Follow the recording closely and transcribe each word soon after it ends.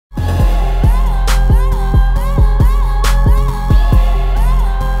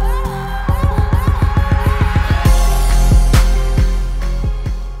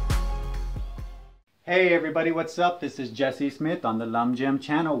everybody, what's up? This is Jesse Smith on the Lum Gym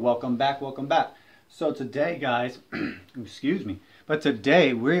channel. Welcome back, welcome back. So today, guys, excuse me, but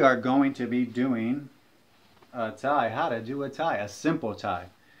today we are going to be doing a tie. How to do a tie, a simple tie.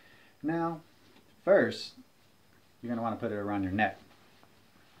 Now, first, you're going to want to put it around your neck.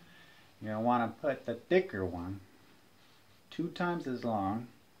 You're going to want to put the thicker one 2 times as long.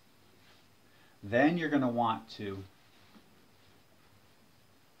 Then you're going to want to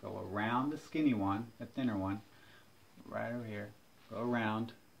go around the skinny one, the thinner one, right over here. Go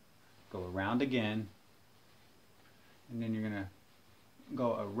around again, and then you're going to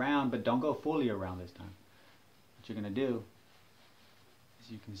go around, but don't go fully around this time. What you're going to do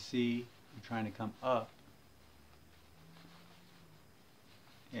is, you can see, I'm trying to come up.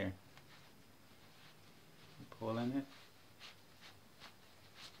 Here. Pulling it.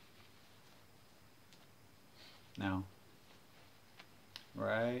 Now,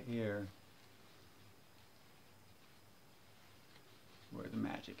 right here, where the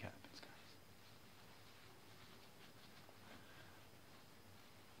magic happens, guys.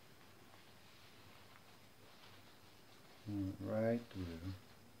 Right through.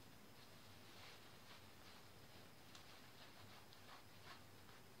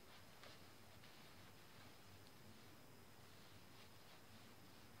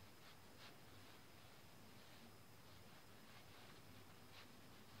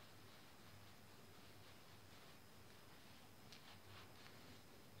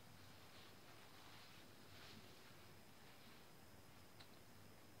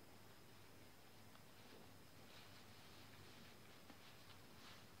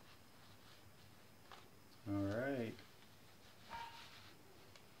 Alright.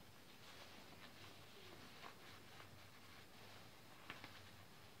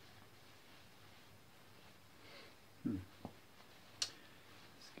 Let's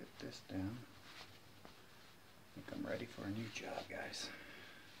get this down. I think I'm ready for a new job, guys.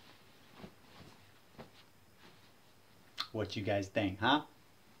 What you guys think, huh?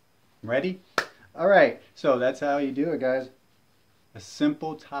 Ready? Alright, so that's how you do it, guys. A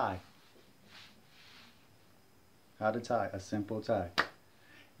simple tie. How to tie a simple tie.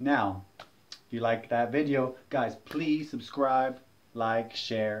 Now, if you like that video, guys, please subscribe, like,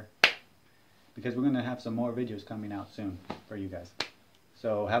 share, because we're going to have some more videos coming out soon for you guys.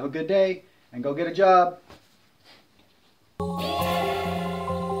 So have a good day and go get a job.